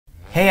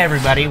Hey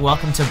everybody,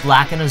 welcome to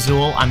Black and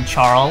Azul. I'm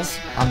Charles.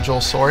 I'm Joel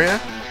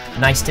Soria.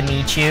 Nice to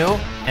meet you.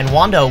 And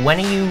Wando,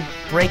 when are you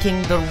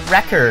breaking the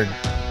record?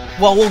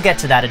 Well, we'll get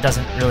to that. It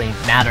doesn't really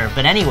matter.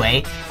 But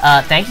anyway,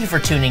 thank you for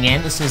tuning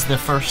in. This is the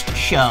first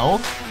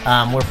show.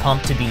 We're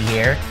pumped to be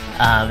here.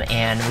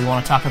 And we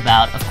want to talk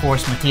about, of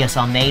course, Matias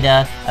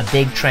Almeyda, a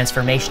big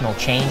transformational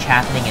change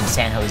happening in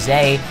San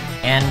Jose.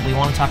 And we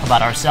want to talk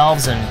about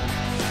ourselves and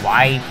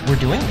why we're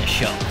doing this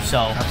show. So,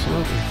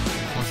 absolutely.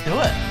 Let's do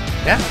it.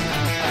 Yeah.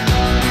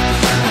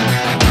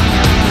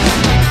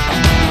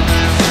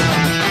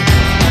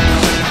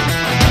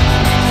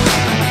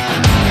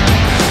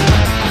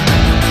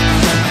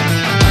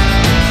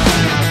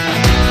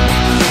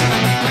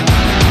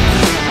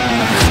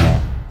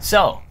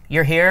 So,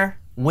 you're here,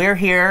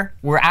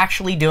 we're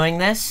actually doing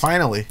this.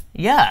 Finally.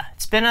 Yeah,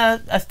 it's been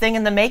a thing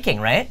in the making,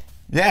 right?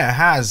 Yeah, it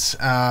has.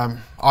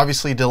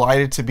 Obviously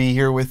delighted to be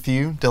here with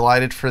you,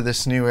 delighted for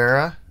this new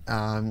era.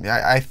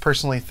 I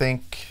personally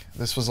think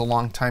this was a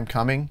long time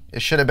coming.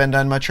 It should have been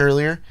done much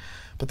earlier,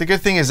 but the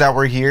good thing is that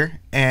we're here.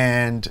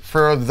 And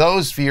for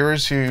those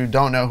viewers who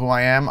don't know who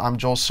I am, I'm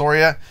Joel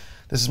Soria.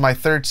 This is my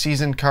third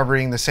season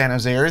covering the San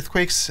Jose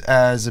Earthquakes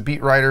as a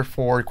beat writer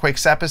for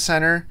Quakes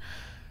Epicenter.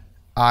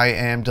 I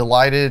am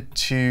delighted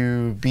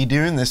to be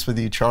doing this with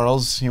you,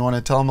 Charles. You want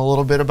to tell them a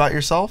little bit about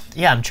yourself?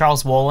 Yeah, I'm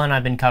Charles Wollin.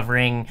 I've been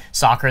covering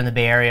soccer in the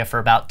Bay Area for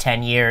about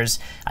 10 years.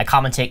 I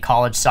commentate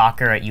college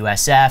soccer at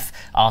USF.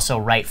 I also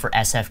write for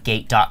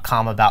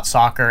sfgate.com about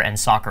soccer and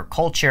soccer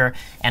culture,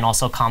 and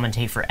also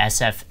commentate for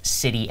SF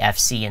City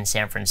FC in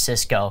San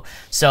Francisco.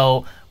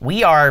 So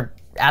we are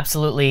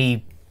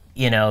absolutely,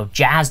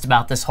 jazzed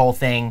about this whole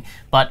thing.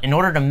 But in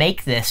order to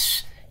make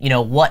this,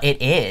 what it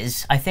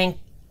is, I think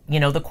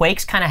the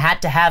Quakes kind of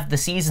had to have the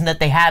season that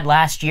they had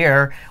last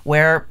year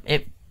where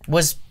it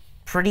was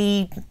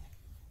pretty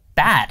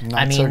bad.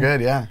 Not so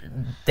good, yeah.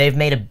 They've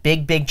made a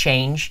big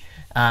change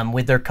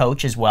with their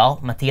coach as well,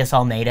 Matias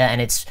Almeyda, and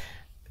it's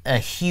a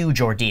huge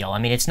ordeal. I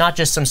mean, it's not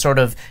just some sort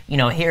of,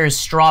 here's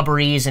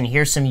strawberries and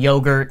here's some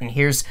yogurt and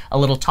here's a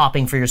little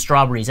topping for your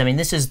strawberries. I mean,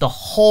 this is the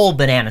whole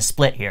banana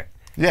split here.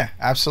 Yeah,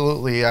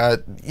 absolutely.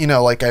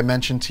 Like I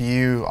mentioned to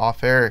you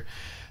off air,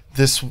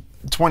 this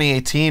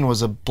 2018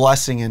 was a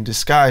blessing in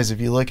disguise if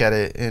you look at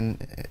it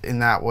in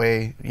that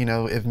way.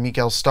 If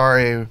Miguel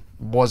Starre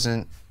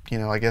wasn't,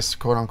 I guess,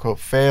 quote unquote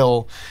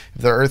fail,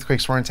 if the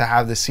Earthquakes weren't to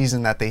have the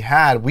season that they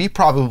had, we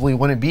probably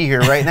wouldn't be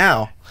here right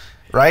now.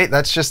 Right?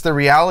 That's just the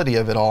reality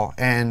of it all.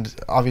 And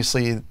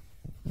obviously you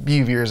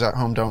viewers at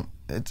home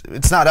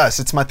it's not us,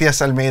 it's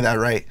Matias Almeyda,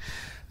 right?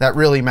 That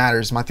really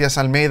matters. Matias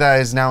Almeyda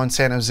is now in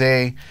San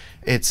Jose.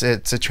 It's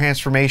a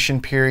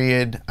transformation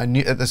period,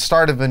 at the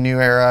start of a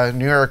new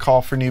era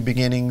call for new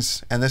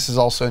beginnings, and this is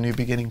also a new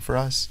beginning for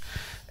us.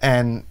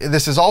 And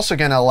this is also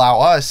going to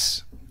allow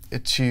us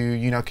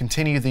to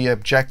continue the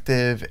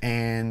objective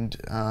and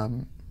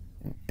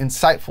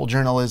insightful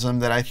journalism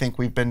that I think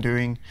we've been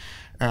doing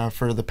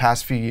for the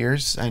past few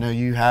years. I know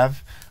you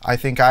have. I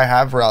think I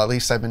have, or at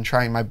least I've been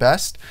trying my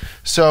best.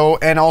 So,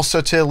 and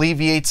also to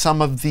alleviate some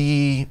of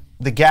the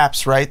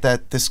gaps, right,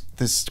 that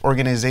this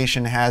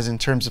organization has in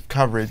terms of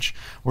coverage.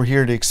 We're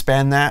here to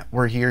expand that.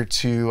 We're here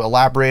to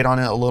elaborate on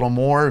it a little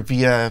more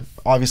via,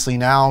 obviously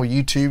now,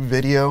 YouTube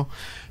video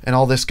and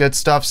all this good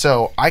stuff.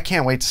 So I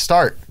can't wait to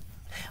start.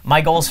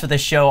 My goals for this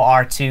show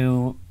are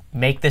to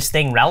make this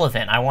thing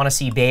relevant. I want to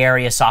see Bay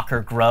Area soccer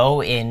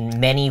grow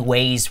in many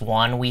ways.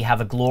 One, we have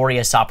a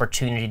glorious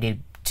opportunity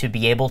to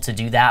be able to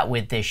do that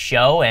with this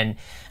show, and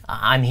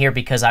I'm here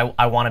because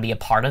I want to be a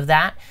part of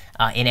that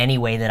in any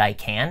way that I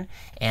can.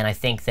 And I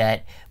think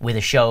that with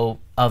a show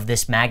of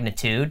this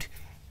magnitude,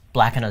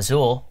 Black and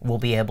Azul will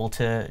be able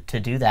to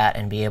do that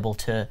and be able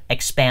to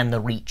expand the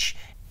reach.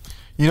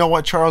 You know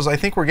what, Charles? I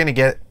think we're going to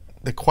get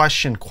the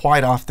question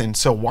quite often.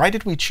 So why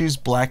did we choose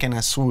Black and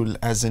Azul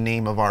as the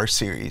name of our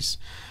series?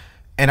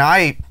 And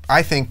I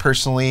think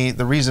personally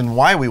the reason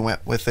why we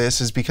went with this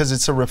is because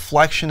it's a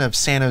reflection of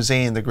San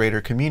Jose and the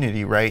greater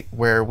community, right?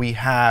 Where we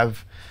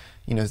have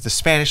the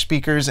Spanish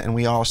speakers and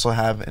we also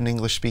have an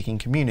English speaking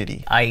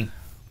community. I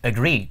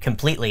agree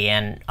completely,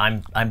 and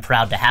I'm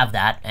proud to have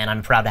that, and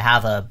I'm proud to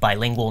have a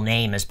bilingual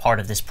name as part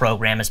of this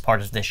program, as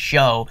part of this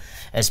show,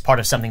 as part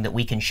of something that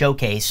we can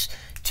showcase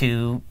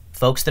to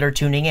folks that are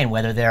tuning in,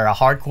 whether they're a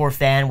hardcore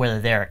fan, whether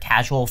they're a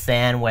casual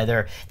fan,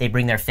 whether they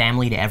bring their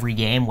family to every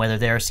game, whether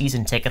they're a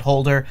season ticket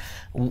holder,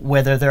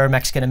 whether they're a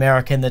Mexican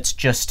American that's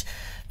just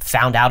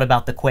found out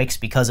about the Quakes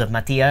because of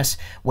Matias,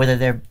 whether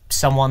they're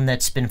someone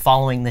that's been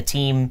following the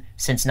team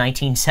since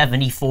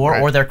 1974,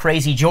 right, or they're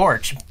Crazy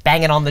George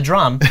banging on the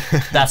drum.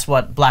 That's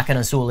what Black and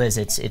Azul is.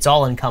 It's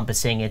all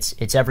encompassing.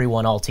 It's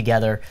everyone all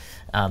together,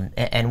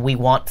 and we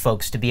want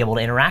folks to be able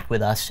to interact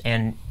with us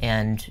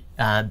and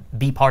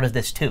be part of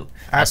this too.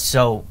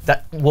 So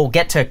that we'll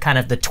get to kind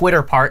of the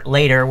Twitter part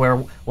later,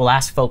 where we'll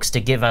ask folks to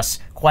give us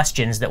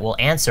questions that we'll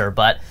answer.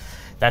 But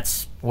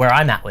that's where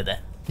I'm at with it.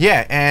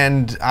 Yeah,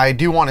 and I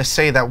do want to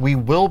say that we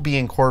will be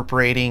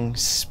incorporating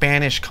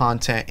Spanish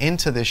content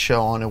into this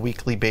show on a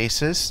weekly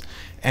basis,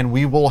 and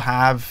we will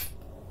have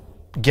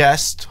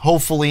guest,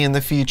 hopefully in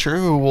the future,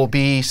 who will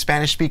be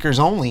Spanish speakers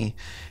only.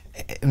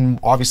 And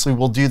obviously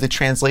we'll do the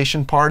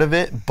translation part of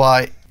it,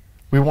 but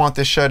we want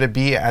this show to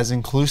be as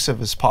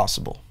inclusive as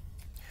possible.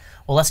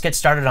 Well, let's get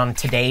started on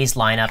today's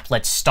lineup.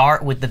 Let's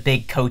start with the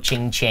big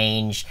coaching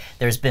change.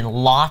 There's been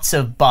lots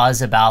of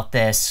buzz about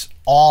this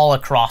all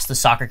across the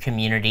soccer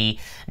community.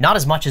 Not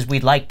as much as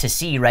we'd like to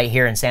see right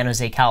here in San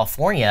Jose,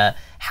 California.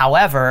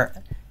 However,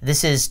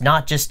 this is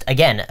not just,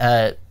 again,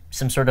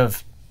 some sort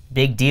of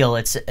big deal.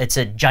 It's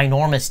a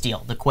ginormous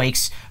deal. The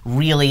Quakes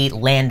really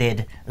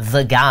landed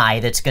the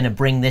guy that's going to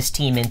bring this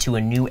team into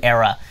a new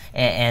era.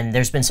 And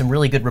there's been some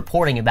really good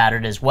reporting about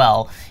it as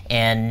well.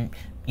 And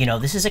you know,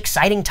 this is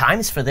exciting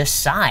times for this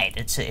side.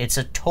 It's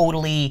a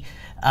totally,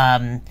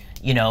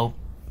 you know,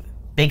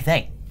 big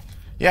thing.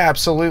 Yeah,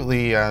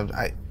 absolutely.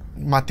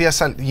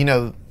 Matias, you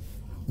know,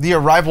 the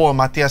arrival of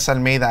Matias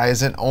Almeyda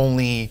isn't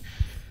only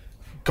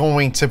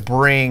going to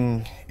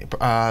bring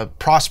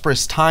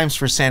prosperous times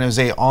for San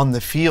Jose on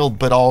the field,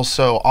 but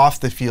also off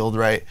the field,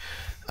 right?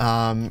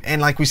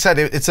 And like we said,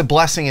 it's a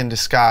blessing in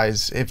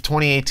disguise. If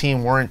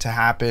 2018 weren't to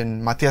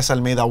happen, Matias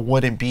Almeyda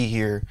wouldn't be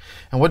here.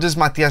 And what does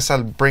Matias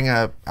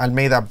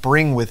Almeyda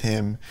bring with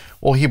him?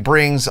 Well, he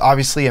brings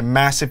obviously a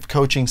massive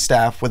coaching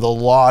staff with a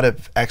lot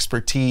of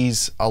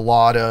expertise, a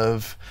lot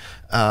of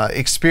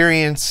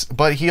experience,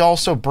 but he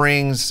also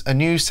brings a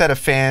new set of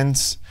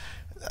fans,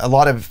 a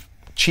lot of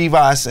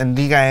Chivas and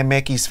Liga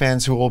MX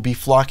fans who will be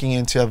flocking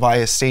into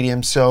Avaya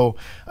Stadium. So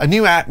a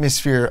new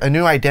atmosphere, a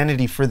new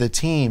identity for the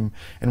team.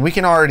 And we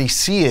can already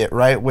see it,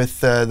 right, with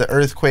the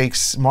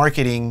Earthquakes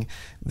marketing.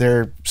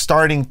 They're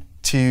starting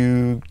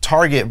to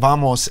target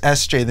Vamos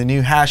SJ, the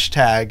new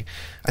hashtag.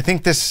 I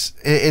think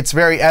it's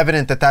very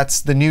evident that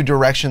that's the new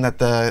direction that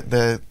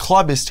the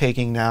club is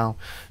taking now.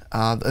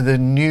 The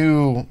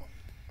new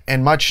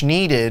and much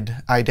needed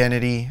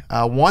identity,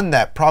 one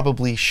that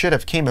probably should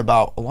have came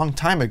about a long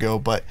time ago,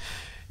 but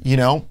you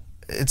know,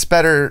 it's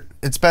better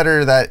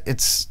that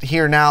it's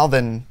here now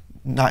than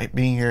not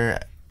being here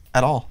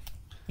at all.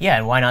 Yeah,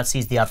 and why not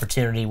seize the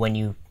opportunity when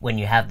you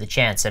have the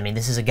chance? I mean,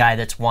 this is a guy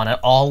that's won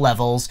at all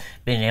levels,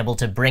 been able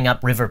to bring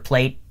up River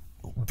Plate,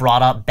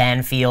 brought up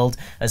Banfield,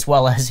 as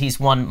well as he's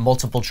won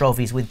multiple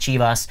trophies with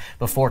Chivas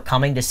before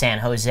coming to San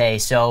Jose.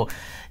 So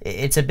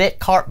it's a bit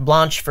carte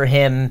blanche for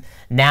him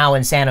now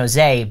in San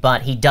Jose,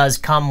 but he does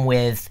come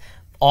with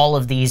all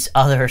of these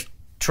other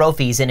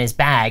trophies in his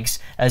bags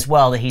as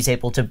well that he's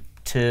able to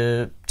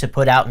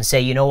put out and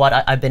say, you know what,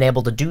 I've been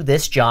able to do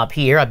this job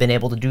here, I've been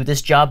able to do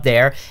this job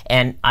there,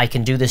 and I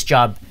can do this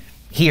job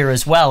here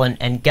as well,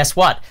 and guess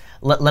what?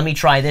 Let me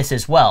try this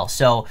as well.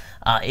 So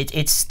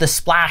it's the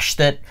splash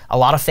that a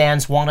lot of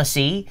fans want to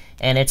see,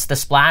 and it's the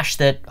splash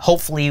that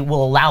hopefully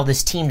will allow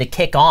this team to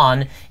kick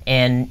on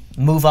and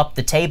move up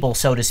the table,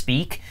 so to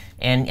speak,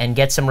 and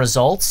get some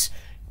results,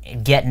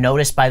 get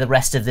noticed by the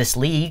rest of this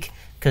league,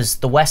 because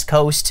the West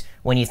Coast,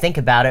 when you think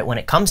about it, when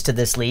it comes to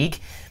this league,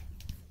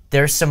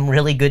 there's some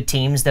really good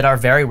teams that are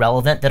very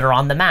relevant that are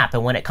on the map.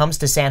 And when it comes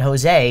to San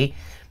Jose,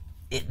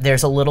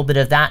 there's a little bit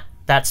of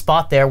that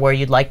spot there where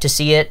you'd like to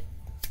see it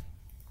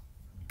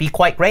be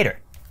quite greater.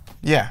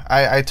 Yeah,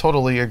 I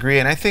totally agree.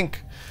 And I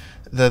think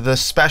the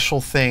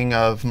special thing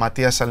of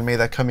Matias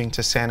Almeyda coming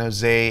to San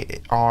Jose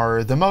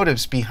are the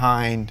motives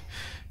behind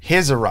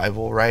his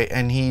arrival, right?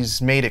 And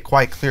he's made it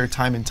quite clear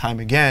time and time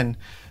again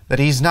that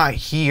he's not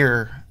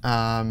here,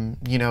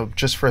 you know,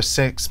 just for a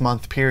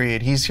 6-month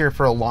period. He's here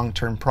for a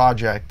long-term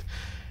project.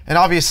 And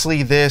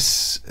obviously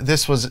this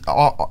was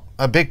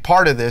a big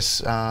part of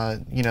this.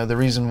 You know, the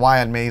reason why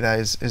Almeyda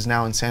is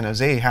now in San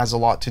Jose has a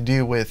lot to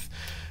do with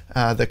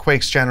the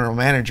Quakes general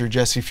manager,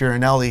 Jesse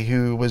Fiorinelli,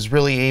 who was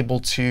really able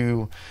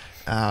to,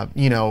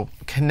 you know,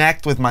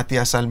 connect with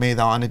Matias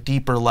Almeyda on a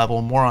deeper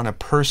level, more on a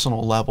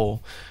personal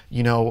level,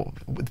 you know,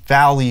 with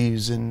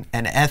values and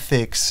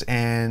ethics.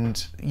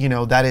 And, you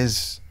know, that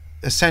is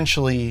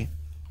essentially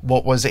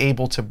what was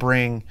able to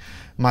bring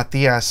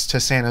Matias to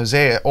San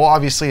Jose. Well,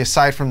 obviously,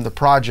 aside from the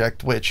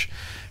project, which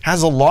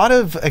has a lot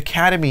of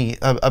academy,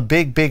 a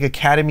big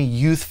academy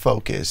youth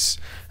focus.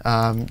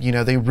 You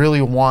know, they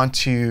really want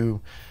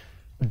to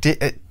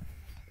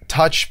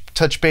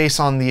touch base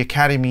on the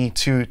academy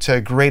to a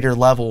greater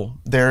level.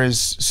 There is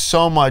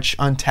so much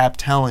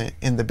untapped talent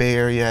in the Bay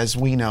Area, as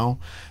we know.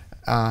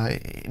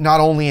 Not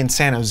only in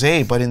San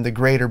Jose, but in the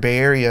greater Bay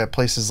Area,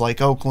 places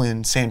like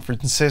Oakland, San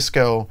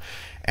Francisco,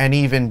 and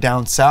even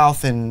down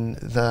south in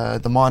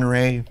the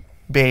Monterey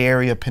Bay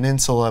Area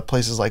Peninsula,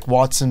 places like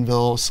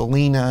Watsonville,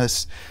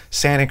 Salinas,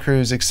 Santa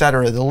Cruz,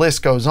 etc. The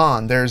list goes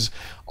on. There's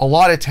a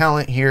lot of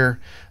talent here.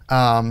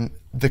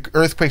 The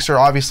Earthquakes are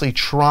obviously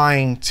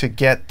trying to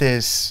get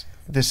this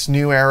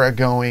new era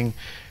going,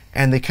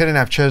 and they couldn't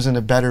have chosen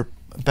a better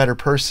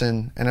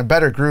person and a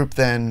better group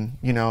than,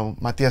 you know,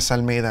 Matias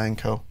Almeyda and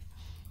co.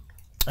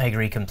 I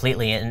agree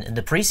completely. And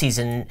the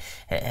preseason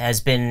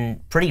has been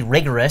pretty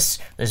rigorous.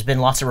 There's been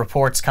lots of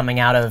reports coming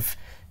out of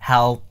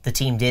how the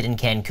team did in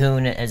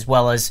Cancun, as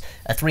well as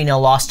a 3-0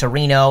 loss to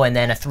Reno and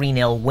then a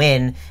 3-0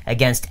 win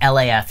against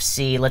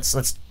LAFC.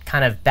 Let's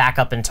kind of back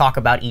up and talk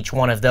about each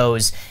one of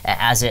those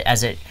as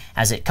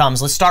it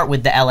comes. Let's start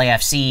with the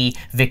LAFC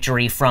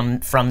victory from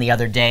the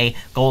other day.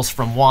 Goals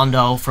from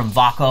Wando, from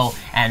Vako,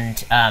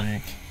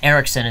 and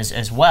Eriksson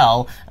as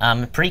well.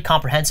 Pretty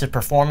comprehensive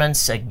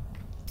performance.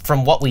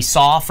 From what we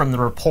saw from the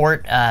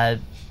report,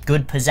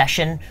 good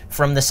possession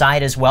from the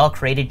side as well,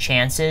 created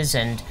chances,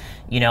 and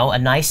a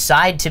nice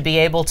side to be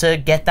able to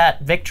get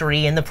that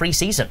victory in the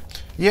preseason.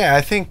 Yeah,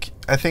 I think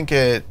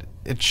it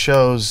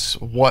shows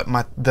what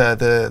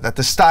that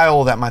the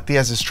style that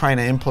Matias is trying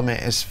to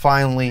implement is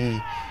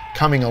finally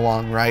coming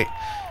along, right?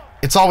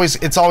 It's always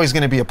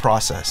going to be a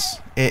process.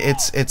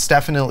 It's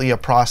definitely a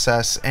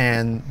process,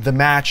 and the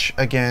match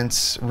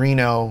against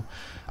Reno,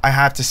 I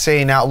have to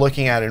say, now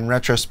looking at it in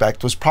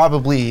retrospect, was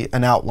probably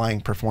an outlying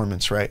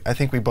performance, right? I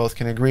think we both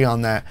can agree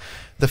on that.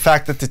 The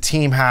fact that the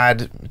team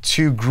had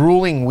 2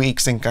 grueling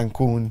weeks in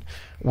Cancun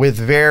with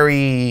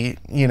very,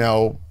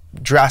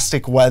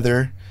 drastic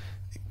weather,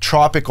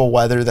 tropical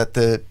weather that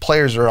the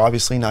players are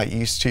obviously not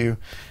used to,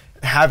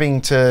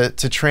 having to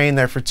train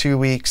there for 2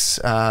 weeks,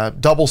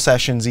 double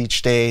sessions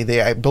each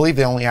day. I believe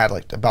they only had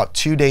like about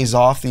 2 days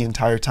off the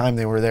entire time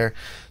they were there,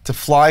 to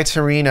fly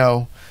to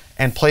Reno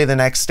and play the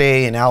next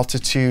day in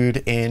altitude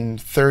in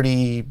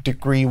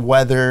 30-degree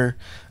weather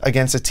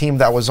against a team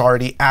that was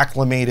already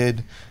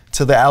acclimated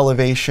to the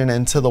elevation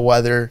and to the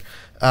weather,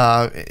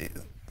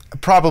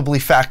 probably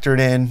factored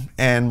in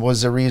and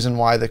was the reason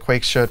why the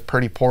Quakes showed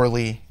pretty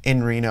poorly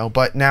in Reno.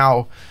 But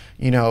now,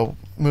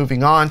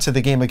 moving on to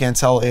the game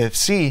against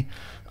LAFC,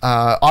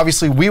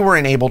 obviously we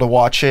weren't able to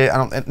watch it.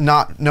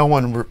 No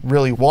one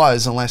really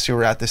was, unless you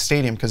were at the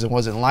stadium, because it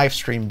wasn't live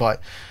streamed.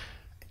 But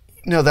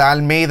the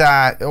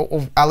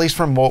Almeyda, at least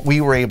from what we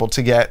were able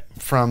to get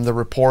from the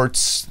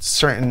reports,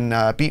 certain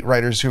beat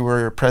writers who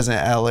were present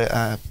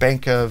at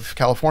Bank of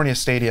California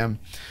Stadium,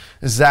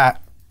 is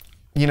that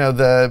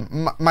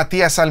the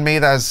Matias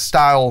Almeyda's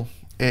style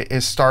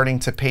is starting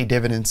to pay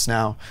dividends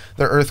now.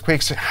 The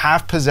Earthquakes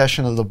have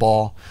possession of the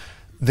ball.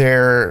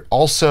 They're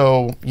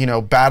also,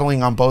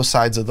 battling on both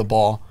sides of the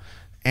ball.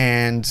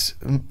 And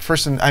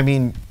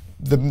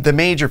the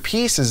major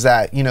piece is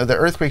that, the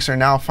Earthquakes are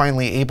now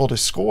finally able to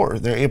score.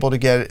 They're able to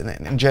get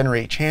and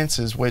generate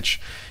chances, which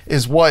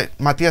is what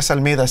Matias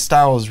Almeyda's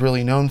style is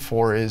really known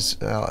for, is,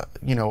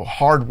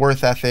 hard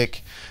work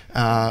ethic,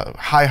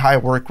 high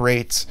work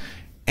rates,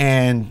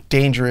 and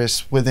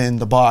dangerous within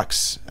the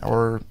box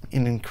or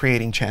in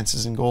creating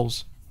chances and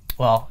goals.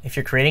 Well, if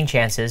you're creating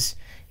chances,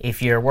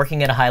 if you're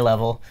working at a high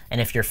level,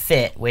 and if you're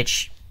fit,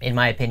 which in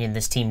my opinion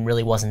this team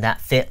really wasn't that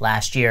fit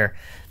last year,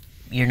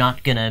 you're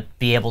not going to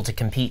be able to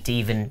compete to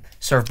even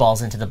serve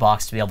balls into the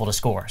box to be able to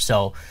score.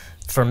 So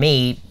for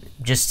me,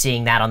 just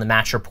seeing that on the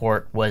match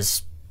report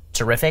was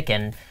terrific,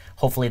 and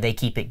hopefully they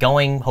keep it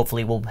going.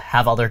 Hopefully we'll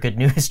have other good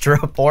news to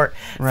report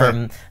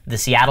from the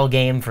Seattle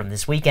game from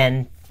this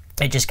weekend.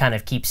 It just kind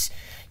of keeps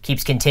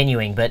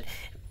continuing. But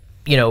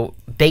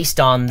based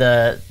on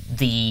the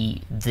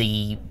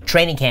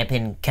training camp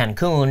in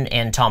Cancun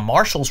and Tom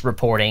Marshall's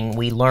reporting,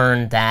 we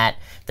learned that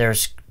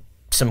there's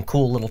some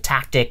cool little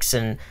tactics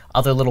and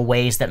other little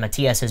ways that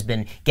Matias has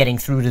been getting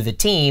through to the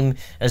team,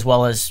 as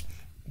well as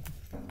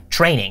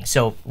training.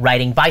 So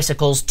riding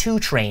bicycles to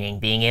training,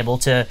 being able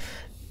to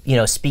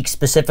speak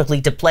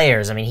specifically to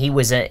players. I mean, he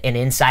was an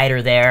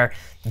insider there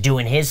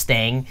doing his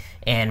thing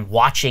and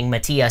watching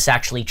Matias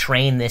actually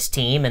train this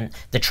team. And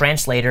the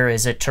translator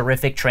is a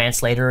terrific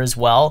translator as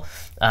well,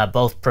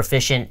 both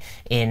proficient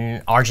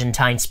in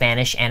Argentine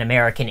Spanish and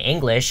American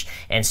English.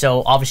 And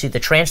so obviously the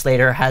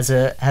translator has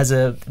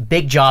a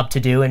big job to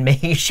do in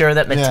making sure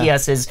that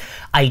Matias's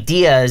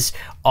ideas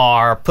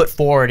are put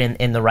forward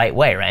in the right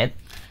way, right?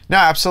 No,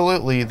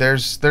 absolutely.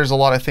 There's a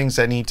lot of things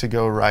that need to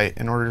go right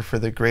in order for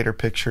the greater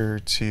picture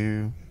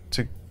to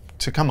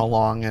come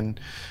along. And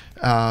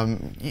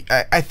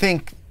I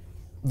think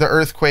the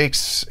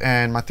Earthquakes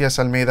and Matias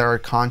Almeyda are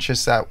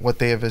conscious that what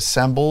they have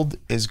assembled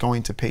is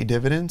going to pay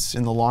dividends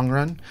in the long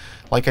run.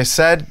 Like I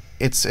said,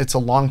 it's a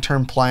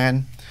long-term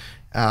plan.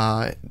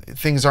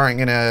 Things aren't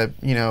going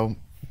to,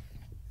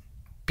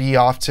 be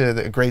off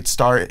to a great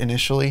start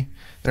initially.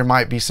 There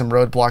might be some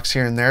roadblocks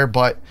here and there,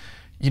 but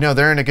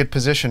they're in a good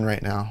position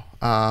right now.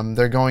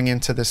 They're going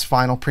into this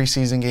final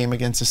preseason game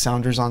against the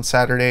Sounders on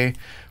Saturday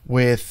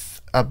with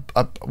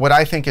what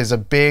I think is a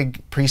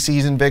big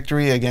preseason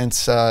victory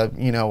against an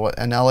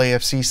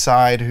LAFC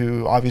side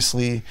who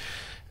obviously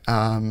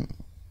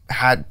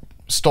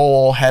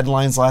stole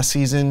headlines last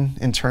season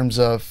in terms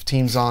of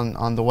teams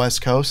on the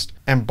West Coast.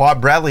 And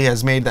Bob Bradley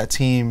has made that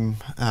team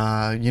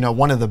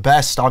one of the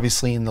best,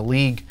 obviously, in the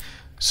league.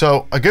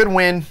 So a good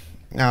win.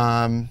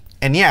 And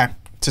yeah,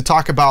 to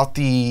talk about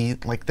the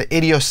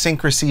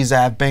idiosyncrasies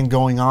that have been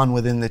going on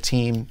within the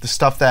team, the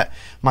stuff that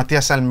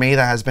Matias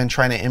Almeyda has been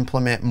trying to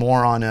implement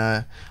more on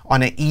an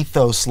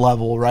ethos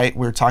level, right?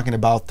 We're talking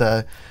about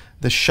the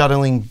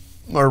shuttling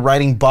or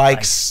riding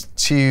bikes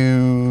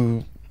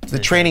to the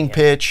training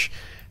pitch,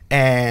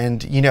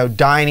 and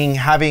dining,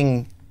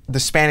 having the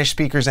Spanish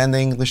speakers and the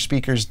English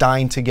speakers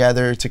dine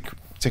together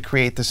to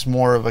create this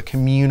more of a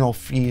communal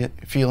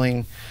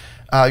feeling.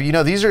 You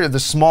know, these are the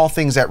small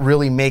things that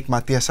really make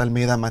Matias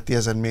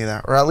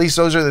Almeyda, or at least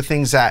those are the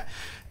things that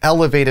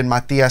elevated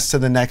Matias to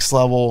the next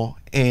level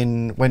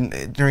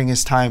during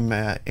his time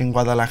in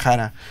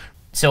Guadalajara.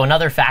 So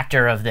another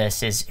factor of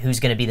this is who's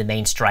going to be the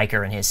main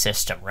striker in his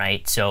system,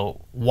 right?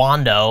 So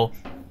Wondo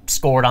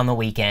scored on the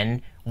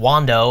weekend.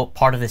 Wondo,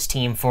 part of this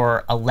team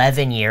for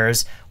 11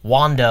 years.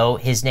 Wondo,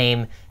 his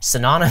name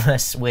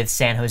synonymous with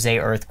San Jose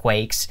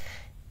Earthquakes.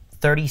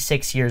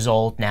 36 years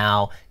old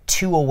now,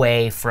 2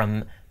 away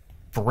from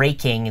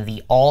breaking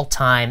the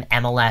all-time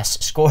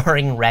MLS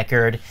scoring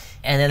record.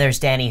 And then there's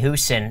Danny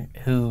Houston,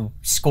 who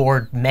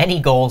scored many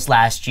goals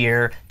last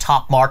year,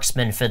 top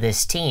marksman for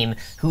this team.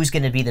 Who's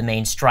going to be the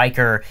main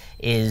striker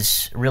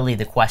is really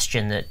the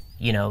question that,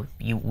 you know,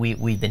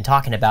 we've been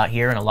talking about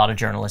here, and a lot of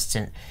journalists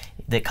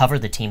that cover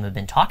the team have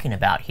been talking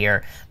about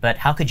here. But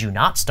how could you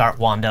not start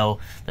Wondo?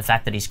 The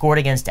fact that he scored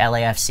against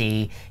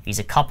LAFC, he's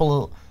a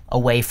couple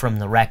away from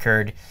the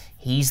record.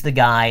 He's the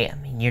guy. I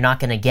mean, you're not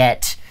going to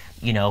get,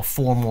 you know,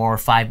 4 more,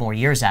 5 more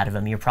years out of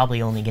him. You're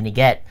probably only going to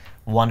get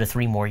 1 to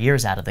 3 more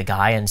years out of the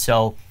guy, and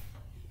so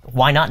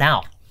why not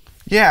now?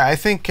 Yeah, I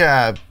think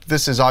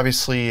this is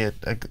obviously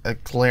a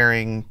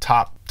glaring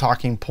top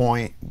talking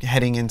point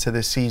heading into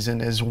this season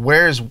is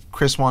where's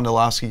Chris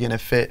Wondolowski going to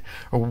fit,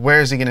 or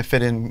where is he going to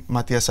fit in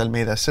Matias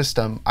Almeyda's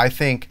system? I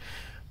think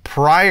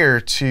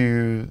prior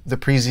to the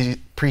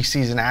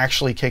preseason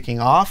actually kicking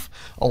off,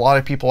 a lot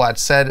of people had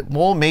said,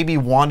 well, maybe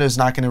Wando's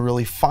not going to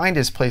really find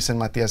his place in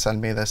Matias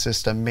Almeyda's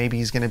system. Maybe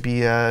he's going to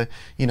be a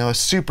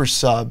super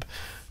sub.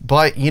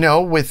 But, you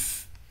know,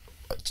 with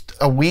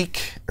a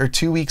week or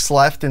 2 weeks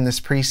left in this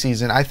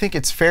preseason, I think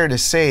it's fair to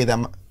say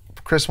that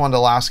Chris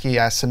Wondolowski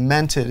has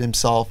cemented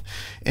himself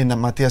in the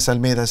Matias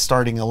Almeyda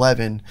starting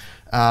 11.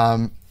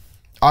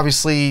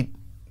 Obviously,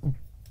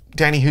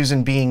 Danny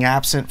Houston being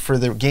absent for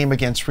the game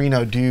against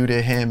Reno due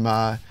to him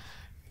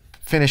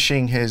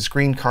finishing his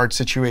green card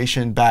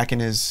situation back in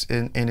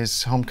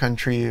his home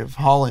country of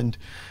Holland,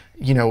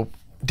 you know,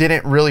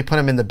 didn't really put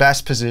him in the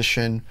best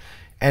position.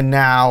 And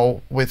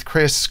now with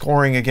Chris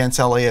scoring against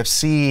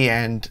LAFC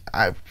and,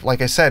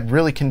 like I said,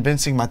 really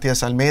convincing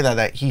Matias Almeyda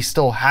that he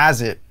still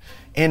has it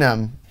in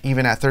him,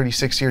 even at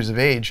 36 years of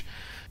age,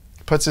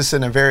 puts us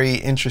in a very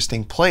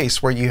interesting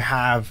place where you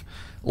have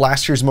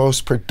last year's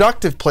most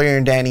productive player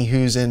in Danny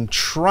Houston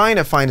trying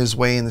to find his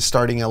way in the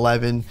starting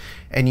 11,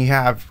 and you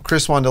have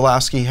Chris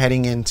Wondolowski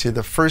heading into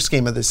the first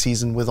game of the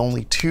season with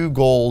only 2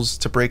 goals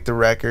to break the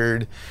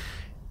record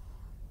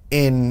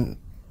in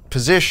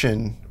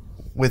position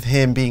with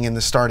him being in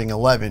the starting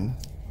 11.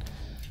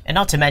 And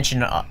not to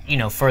mention, you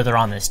know, further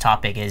on this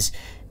topic is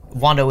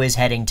Wondo is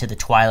heading to the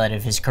twilight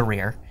of his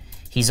career.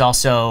 He's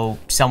also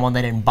someone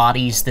that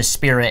embodies the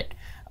spirit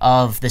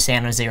of the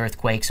San Jose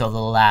Earthquakes over the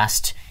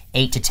last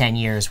 8 to 10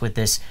 years with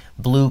this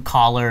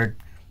blue-collared,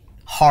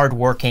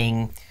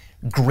 hard-working,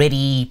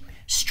 gritty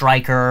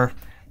striker,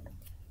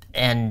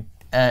 and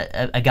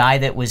a guy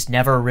that was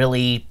never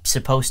really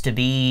supposed to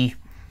be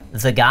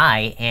the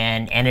guy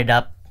and ended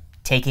up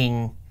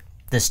taking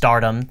the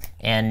stardom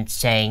and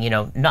saying, you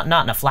know, not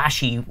in a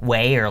flashy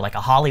way or like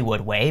a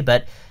Hollywood way,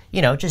 but,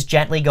 you know, just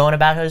gently going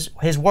about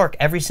his work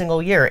every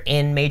single year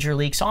in Major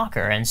League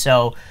Soccer. And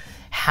so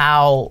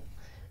how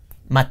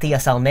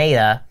Matias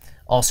Almeyda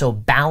also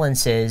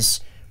balances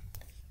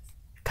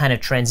kind of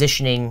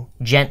transitioning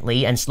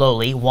gently and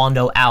slowly,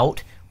 Wondo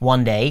out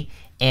one day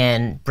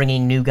and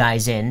bringing new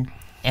guys in,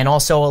 and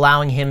also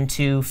allowing him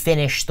to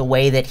finish the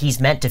way that he's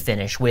meant to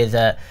finish with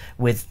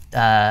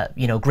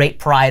you know, great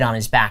pride on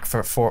his back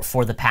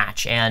for the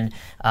patch, and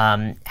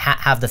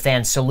have the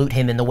fans salute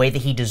him in the way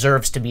that he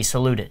deserves to be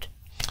saluted.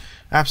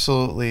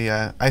 Absolutely.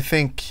 I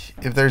think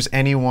if there's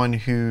anyone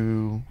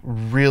who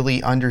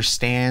really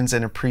understands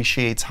and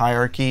appreciates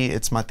hierarchy,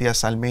 it's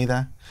Matias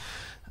Almeyda.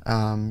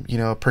 You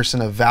know, a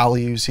person of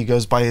values. He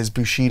goes by his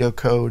Bushido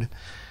code,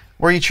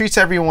 where he treats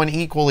everyone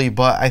equally,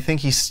 but I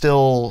think he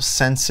still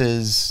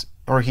senses,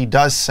 or he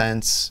does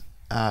sense,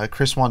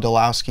 Chris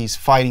Wondolowski's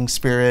fighting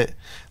spirit,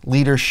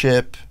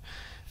 leadership,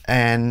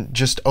 and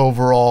just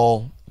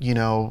overall, you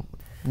know,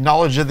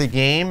 knowledge of the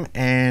game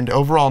and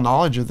overall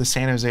knowledge of the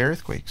San Jose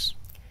Earthquakes.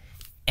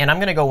 And I'm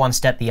going to go one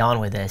step beyond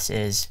with this,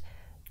 is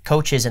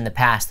coaches in the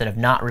past that have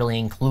not really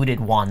included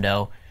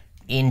Wondo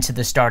into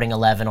the starting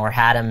 11 or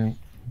had him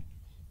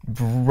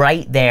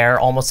right there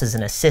almost as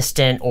an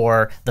assistant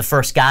or the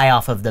first guy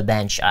off of the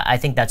bench. I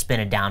think that's been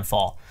a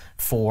downfall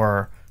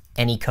for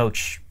any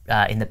coach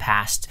in the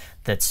past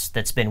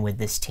that's been with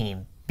this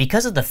team,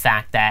 because of the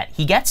fact that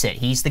he gets it.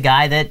 He's the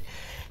guy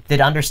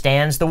that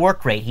understands the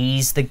work rate.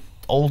 He's the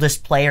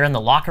oldest player in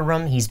the locker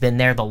room. He's been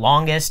there the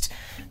longest.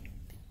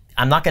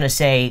 I'm not going to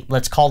say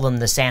let's call them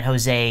the San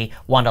Jose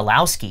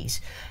Wondolowskis.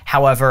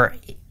 However,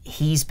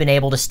 he's been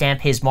able to stamp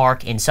his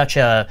mark in such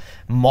a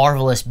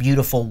marvelous,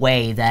 beautiful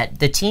way that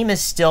the team is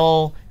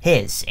still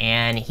his,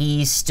 and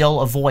he's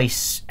still a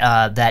voice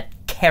that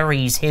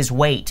carries his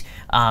weight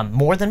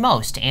more than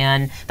most,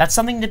 and that's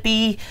something to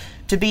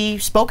be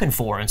spoken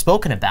for and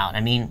spoken about.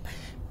 I mean,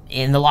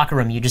 in the locker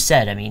room, you just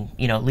said, I mean,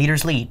 you know,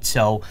 leaders lead.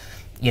 So,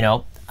 you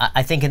know,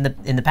 I think in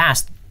the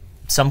past,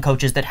 some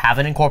coaches that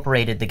haven't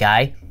incorporated the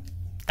guy,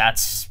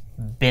 that's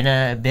been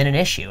an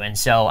issue. And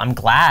so I'm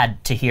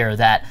glad to hear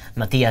that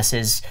Matias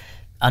is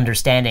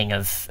understanding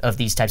of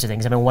these types of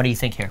things. I mean, what do you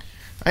think here?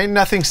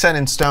 Nothing's set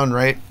in stone,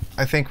 right?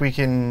 I think we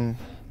can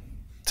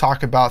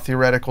talk about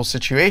theoretical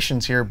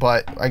situations here,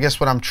 but I guess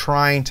what I'm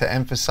trying to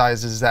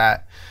emphasize is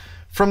that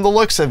from the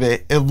looks of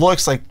it, it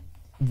looks like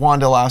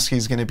Wondolowski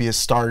is going to be a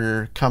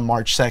starter come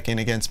March 2nd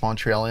against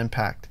Montreal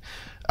Impact.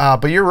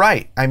 But you're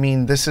right. I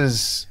mean, this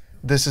is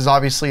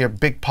obviously a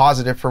big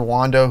positive for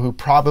Wondo, who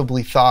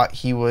probably thought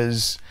he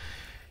was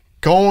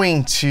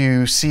going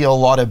to see a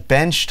lot of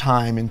bench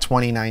time in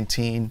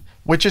 2019,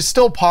 which is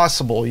still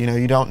possible. You know,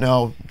 you don't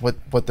know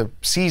what the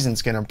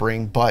season's going to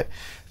bring, but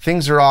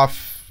things are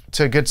off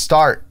to a good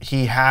start.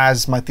 He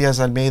has Matias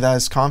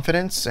Almeyda's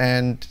confidence,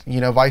 and, you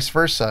know, vice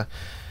versa.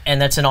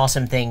 And that's an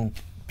awesome thing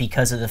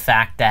because of the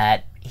fact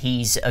that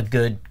he's a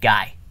good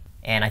guy.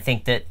 And I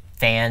think that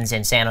fans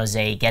in San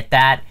Jose get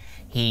that.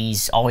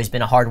 He's always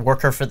been a hard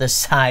worker for this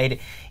side.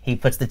 He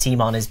puts the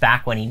team on his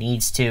back when he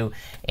needs to,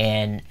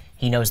 and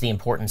he knows the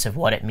importance of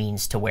what it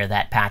means to wear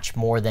that patch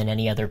more than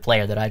any other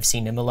player that I've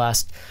seen in the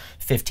last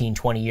 15,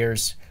 20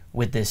 years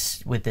with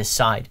this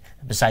side,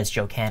 besides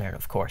Joe Cannon,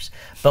 of course.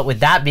 But with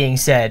that being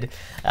said,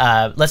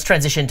 let's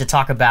transition to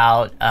talk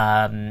about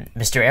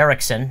Mr.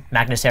 Eriksson,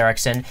 Magnus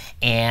Eriksson,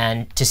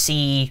 and to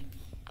see,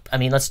 I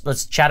mean,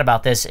 let's chat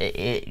about this.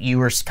 You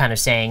were kind of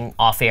saying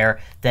off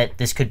air that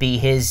this could be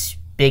his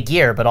big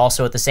year, but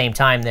also at the same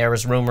time, there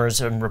was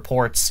rumors and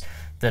reports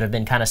that have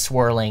been kind of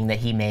swirling that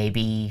he may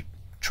be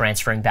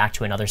transferring back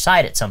to another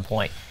side at some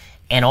point.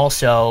 And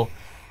also,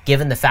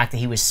 given the fact that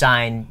he was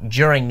signed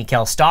during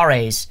Mikael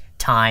Stare's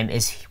time,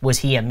 was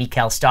he a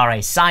Mikael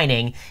Stare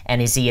signing,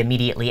 and is he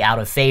immediately out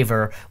of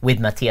favor with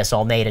Matias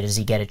Almeyda? Does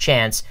he get a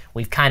chance?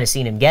 We've kind of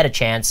seen him get a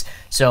chance.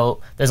 So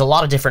there's a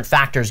lot of different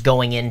factors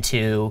going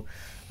into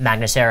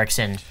Magnus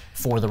Eriksson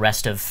for the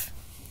rest of,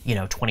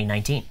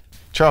 2019.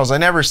 Charles, I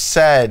never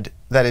said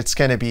that it's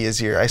going to be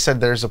his year. I said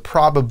there's a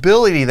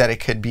probability that it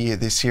could be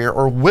this year,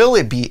 or will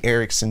it be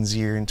Eriksson's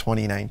year in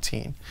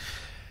 2019?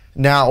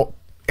 Now,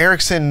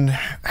 Eriksson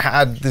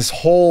had this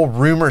whole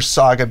rumor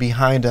saga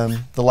behind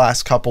him the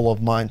last couple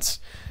of months,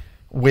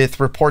 with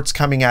reports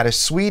coming out of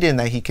Sweden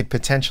that he could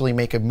potentially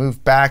make a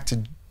move back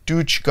to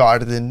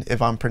Djurgården,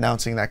 if I'm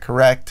pronouncing that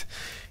correct,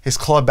 his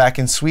club back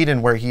in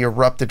Sweden, where he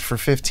erupted for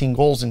 15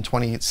 goals in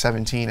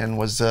 2017 and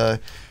was a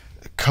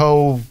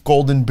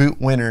co-Golden Boot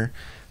winner.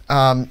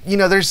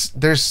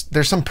 There's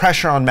some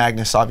pressure on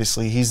Magnus,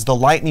 obviously. He's the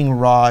lightning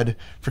rod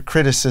for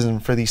criticism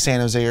for the San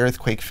Jose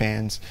Earthquake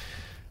fans.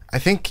 I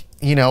think,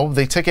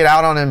 they took it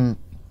out on him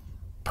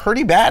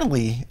pretty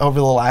badly over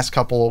the last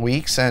couple of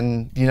weeks,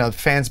 and,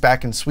 fans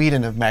back in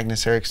Sweden of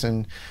Magnus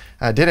Eriksson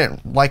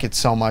didn't like it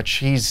so much.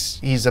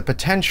 He's a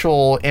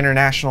potential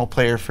international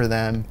player for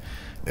them.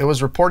 It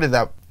was reported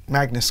that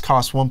Magnus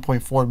cost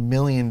 $1.4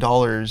 million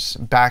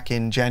back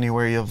in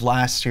January of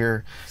last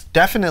year.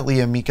 Definitely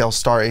a Mikael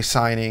Stare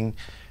signing.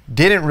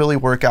 Didn't really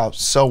work out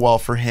so well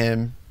for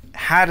him.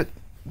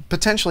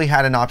 Potentially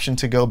had an option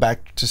to go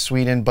back to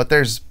Sweden, but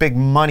there's big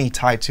money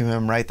tied to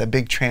him, right? That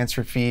big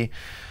transfer fee.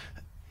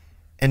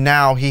 And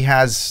now he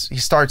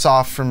starts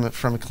off from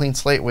a clean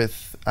slate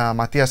with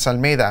Matias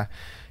Almeyda.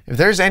 If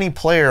there's any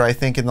player, I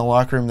think, in the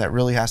locker room that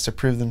really has to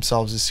prove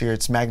themselves this year,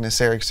 it's Magnus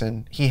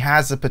Eriksson. He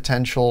has the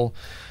potential.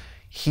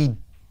 He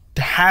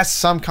has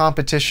some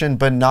competition,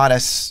 but not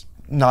as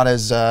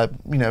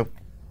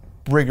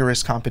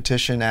rigorous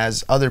competition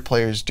as other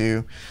players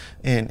do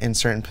in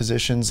certain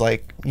positions,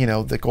 like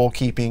the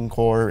goalkeeping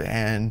core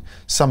and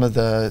some of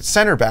the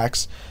center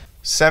backs.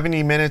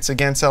 70 minutes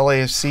against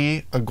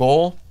LAFC, a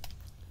goal.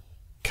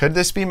 Could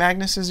this be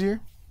Magnus's year?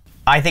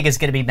 I think it's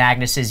going to be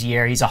Magnus's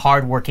year. He's a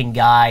hard-working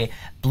guy,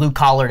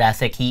 blue-collared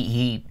ethic.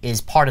 He is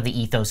part of the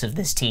ethos of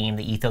this team,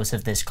 the ethos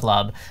of this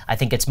club. I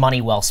think it's money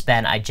well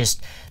spent. I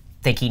just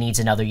think he needs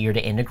another year to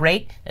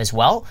integrate as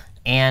well.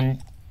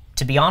 And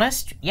to be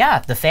honest, yeah,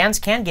 the fans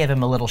can give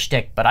him a little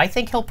shtick, but I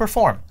think he'll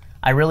perform.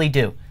 I really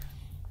do.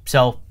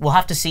 So we'll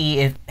have to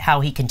see how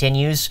he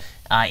continues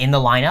in the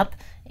lineup.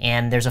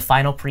 And there's a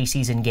final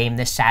preseason game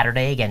this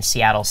Saturday against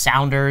Seattle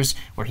Sounders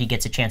where he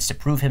gets a chance to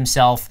prove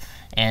himself.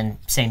 And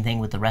same thing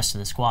with the rest of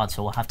the squad.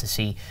 So we'll have to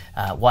see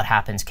what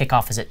happens.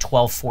 Kickoff is at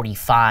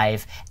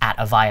 12:45 at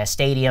Avaya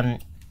Stadium.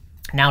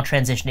 Now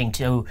transitioning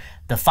to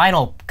the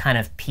final kind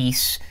of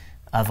piece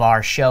of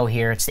our show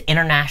here. It's the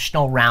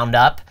International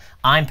Roundup.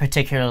 I'm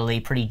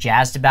particularly pretty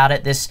jazzed about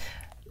it. This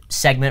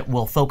segment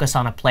will focus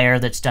on a player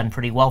that's done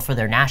pretty well for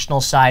their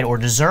national side or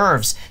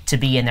deserves to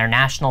be in their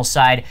national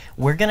side.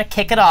 We're going to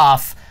kick it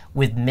off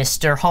with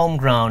Mr.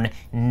 Homegrown,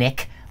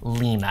 Nick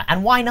Lima.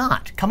 And why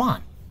not? Come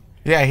on.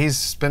 Yeah,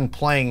 he's been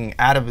playing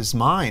out of his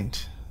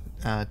mind,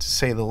 to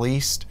say the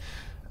least.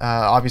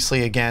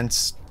 Obviously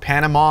against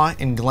Panama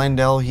in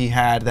Glendale, he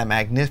had that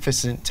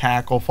magnificent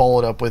tackle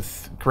followed up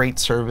with great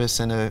service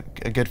and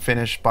a good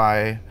finish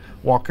by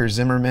Walker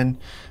Zimmerman.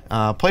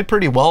 Played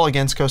pretty well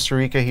against Costa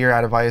Rica here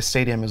at Avaya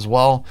Stadium as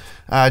well.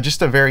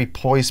 Just a very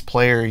poised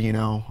player,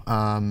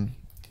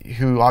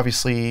 who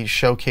obviously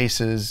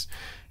showcases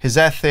his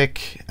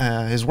ethic,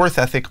 his work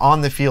ethic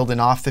on the field and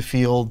off the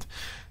field.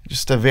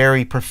 Just a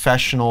very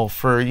professional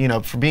for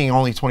being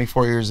only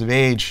 24 years of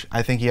age.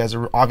 I think he has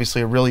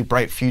obviously a really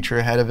bright future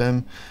ahead of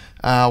him.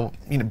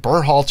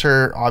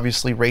 Berhalter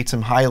obviously rates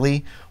him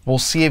highly. We'll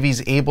see if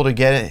he's able to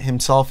get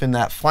himself in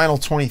that final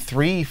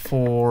 23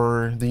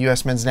 for the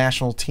U.S. men's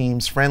national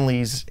team's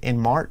friendlies in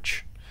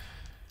March.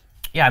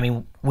 Yeah, I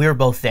mean, we were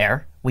both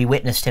there. We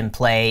witnessed him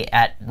play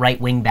at right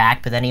wing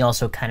back, but then he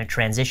also kind of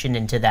transitioned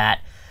into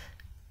that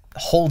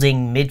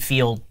holding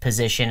midfield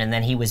position, and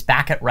then he was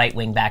back at right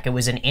wing back. It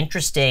was an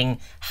interesting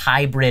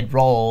hybrid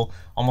role,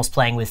 almost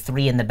playing with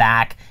three in the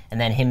back, and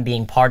then him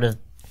being part of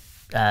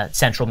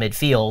central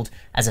midfield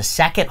as a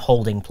second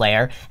holding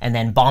player, and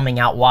then bombing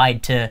out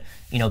wide to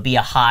be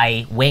a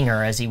high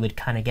winger as he would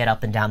kind of get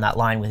up and down that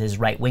line with his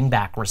right wing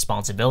back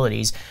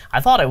responsibilities. I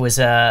thought it was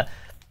a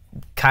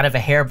kind of a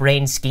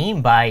harebrained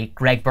scheme by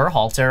Greg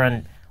Berhalter,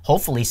 and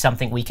hopefully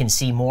something we can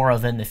see more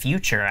of in the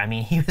future. I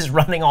mean, he was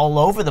running all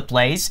over the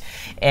place,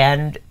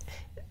 and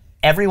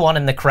everyone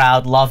in the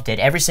crowd loved it.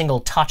 Every single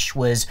touch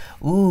was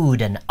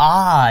oohed and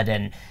awed,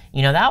 and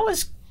that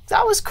was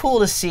cool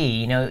to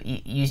see.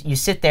 You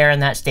sit there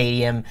in that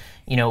stadium.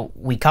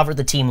 We covered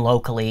the team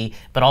locally,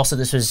 but also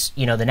this was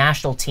the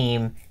national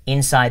team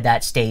inside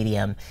that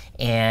stadium,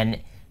 and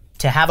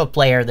to have a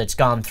player that's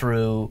gone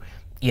through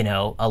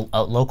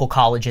a local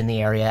college in the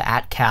area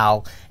at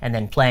Cal, and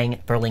then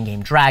playing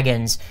Burlingame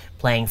Dragons,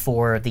 playing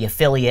for the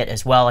affiliate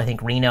as well, I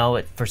think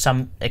Reno for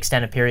some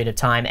extended period of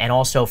time, and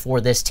also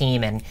for this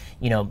team, and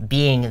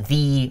being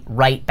the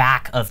right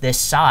back of this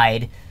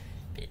side,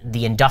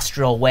 the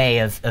industrial way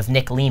of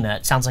Nick Lima.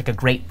 It sounds like a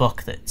great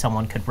book that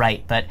someone could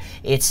write, but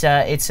it's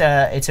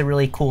a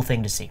really cool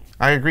thing to see.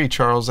 I agree,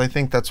 Charles. I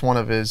think that's one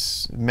of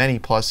his many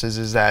pluses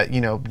is that,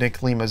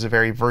 Nick Lima is a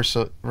very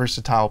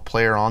versatile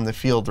player on the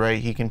field, right?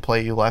 He can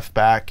play left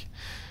back.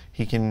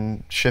 He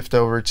can shift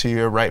over to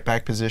a right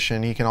back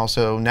position. He can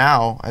also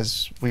now,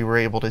 as we were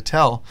able to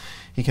tell,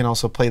 he can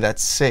also play that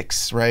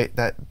 6, right?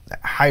 That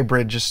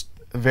hybrid, just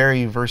a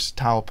very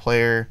versatile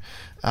player.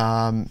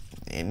 And,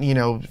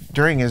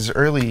 during his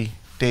early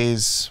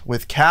days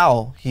with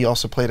Cal, he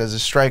also played as a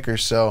striker.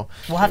 So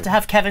we'll have to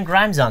have Kevin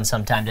Grimes on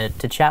sometime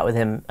to chat with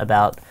him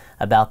about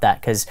that,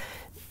 because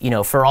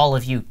for all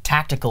of you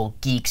tactical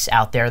geeks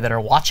out there that are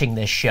watching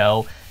this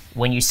show,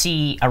 when you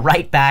see a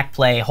right back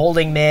play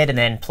holding mid and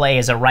then play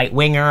as a right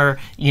winger,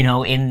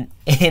 in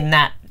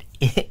that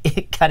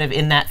kind of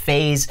in that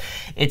phase,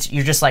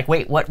 you're just like,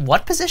 wait,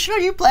 what position are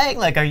you playing?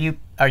 Like, are you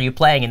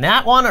playing in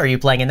that one? Or are you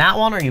playing in that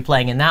one? Or are you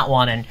playing in that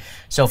one? And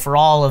so for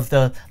all of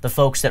the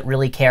folks that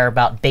really care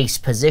about base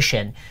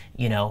position,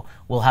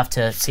 we'll have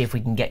to see if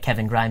we can get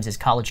Kevin Grimes, his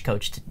college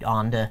coach,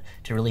 on to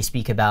really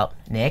speak about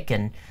Nick,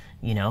 and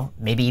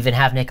maybe even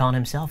have Nick on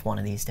himself one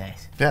of these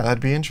days. Yeah,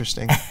 that'd be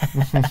interesting.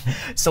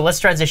 So let's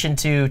transition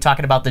to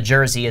talking about the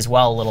jersey as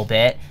well a little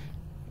bit.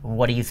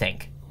 What do you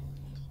think?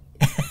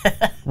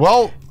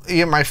 Well,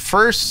 my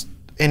first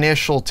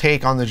initial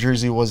take on the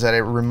jersey was that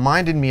it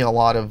reminded me a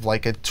lot of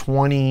like a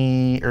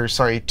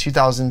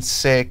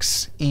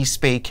 2006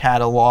 East Bay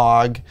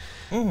catalog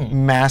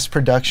mass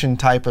production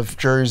type of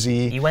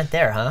jersey. You went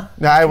there, huh?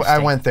 No, I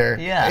went there.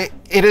 Yeah.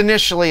 It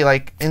initially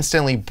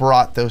instantly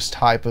brought those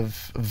type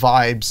of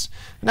vibes.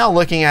 Now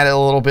looking at it a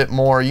little bit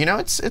more,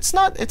 it's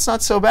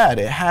not so bad.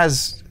 It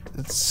has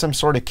some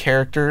sort of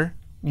character.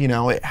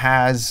 It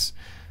has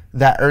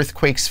that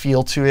Earthquakes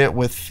feel to it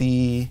with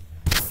the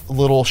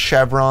little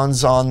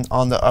chevrons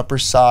on the upper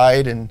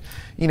side, and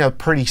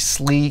pretty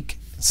sleek.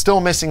 Still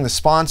missing the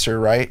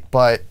sponsor, right?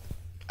 But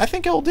I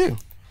think it'll do.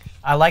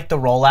 I like the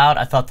rollout.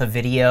 I thought the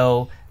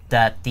video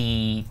that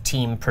the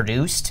team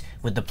produced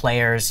with the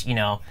players,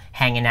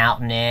 hanging out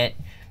in it,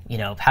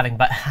 having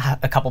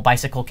a couple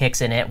bicycle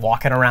kicks in it,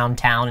 walking around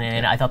town in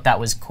it, I thought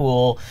that was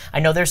cool. I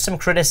know there's some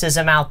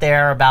criticism out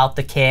there about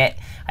the kit.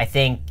 I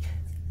think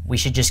we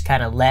should just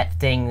kind of let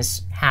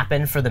things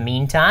happen for the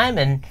meantime,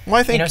 and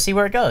see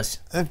where it goes.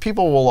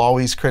 People will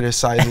always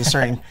criticize a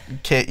certain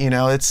kit.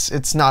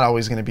 It's not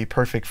always going to be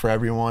perfect for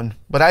everyone,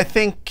 but I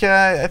think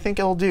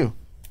it'll do.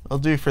 It'll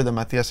do for the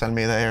Matias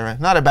Almeyda era.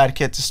 Not a bad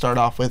kit to start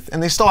off with,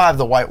 and they still have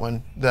the white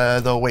one,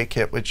 the away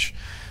kit, which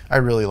I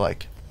really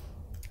like.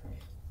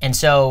 And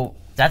so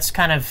that's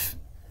kind of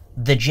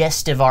the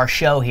gist of our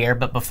show here.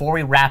 But before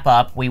we wrap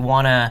up, we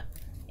want to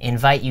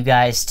invite you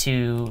guys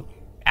to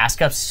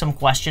ask us some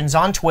questions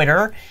on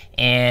Twitter,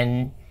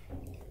 and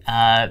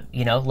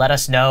let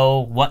us know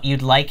what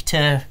you'd like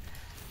to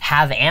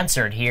have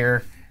answered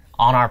here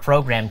on our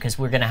program, because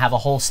we're going to have a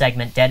whole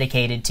segment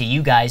dedicated to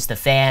you guys, the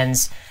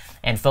fans,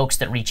 and folks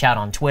that reach out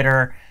on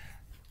Twitter.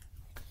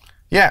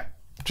 Yeah,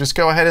 just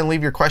go ahead and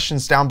leave your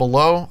questions down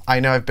below. I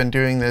know I've been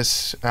doing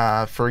this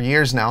for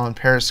years now on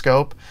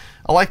Periscope.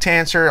 I like to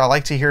answer. I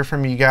like to hear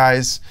from you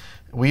guys.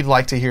 We'd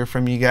like to hear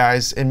from you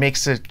guys. It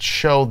makes the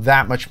show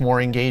that much more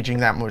engaging,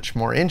 that much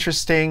more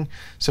interesting.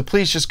 So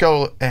please just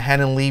go ahead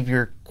and leave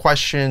your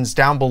questions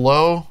down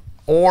below,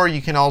 or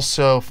you can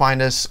also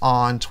find us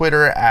on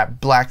Twitter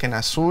at Black and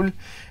Azul,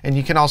 and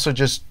you can also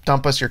just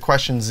dump us your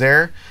questions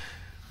there.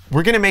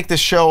 We're going to make this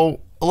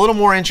show a little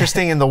more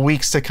interesting in the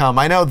weeks to come.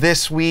 I know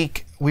this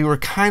week we were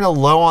kind of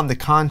low on the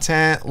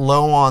content,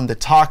 low on the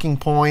talking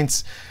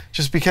points,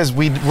 just because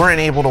we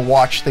weren't able to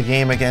watch the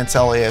game against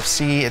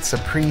LAFC. It's a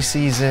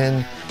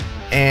preseason,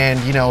 and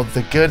you know,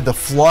 the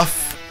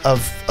fluff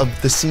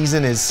of the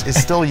season is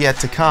still yet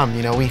to come.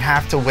 You know, we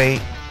have to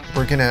wait.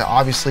 We're gonna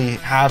obviously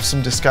have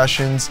some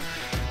discussions.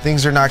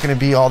 Things are not gonna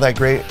be all that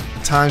great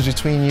times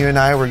between you and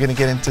I. We're gonna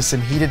get into some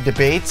heated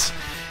debates,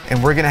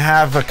 and we're gonna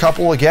have a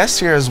couple of guests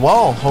here as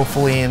well,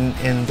 hopefully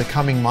in the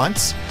coming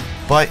months.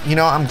 But you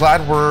know, I'm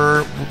glad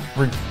we're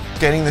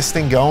getting this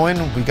thing going.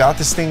 We got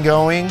this thing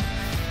going.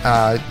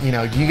 You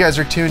know, you guys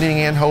are tuning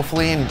in,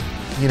 hopefully, and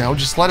you know,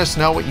 just let us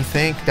know what you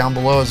think down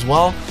below as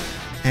well.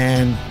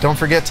 And don't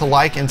forget to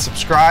like and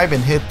subscribe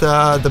and hit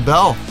the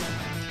bell.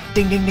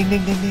 Ding, ding, ding,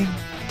 ding, ding, ding.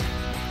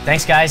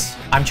 Thanks, guys.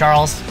 I'm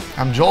Charles.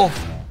 I'm Joel.